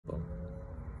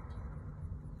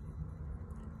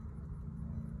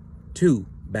2,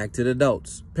 back to the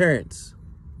adults, parents.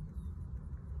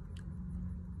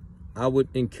 I would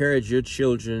encourage your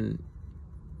children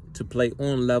to play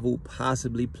on level,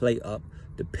 possibly play up,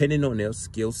 depending on their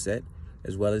skill set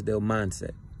as well as their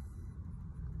mindset.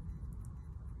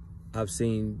 I've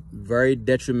seen very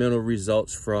detrimental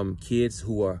results from kids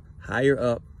who are higher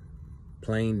up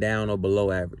playing down or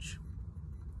below average.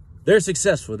 They're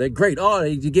successful. They're great. Oh,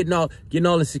 they're getting all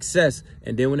the success.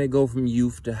 And then when they go from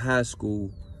youth to high school,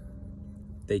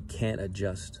 they can't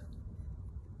adjust.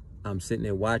 I'm sitting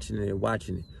there watching it and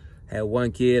watching it. Had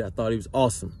one kid, I thought he was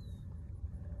awesome.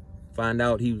 Find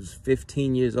out he was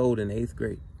 15 years old in 8th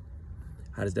grade.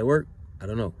 How does that work? I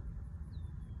don't know.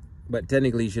 But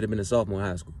technically, he should have been a sophomore in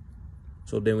high school.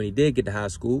 So then when he did get to high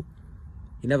school,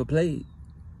 he never played.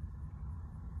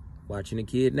 Watching the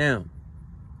kid now.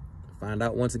 Find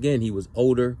out once again he was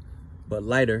older but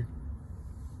lighter.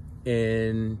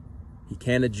 And he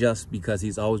can't adjust because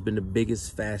he's always been the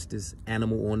biggest, fastest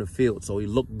animal on the field. So he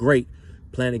looked great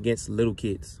playing against little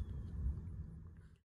kids.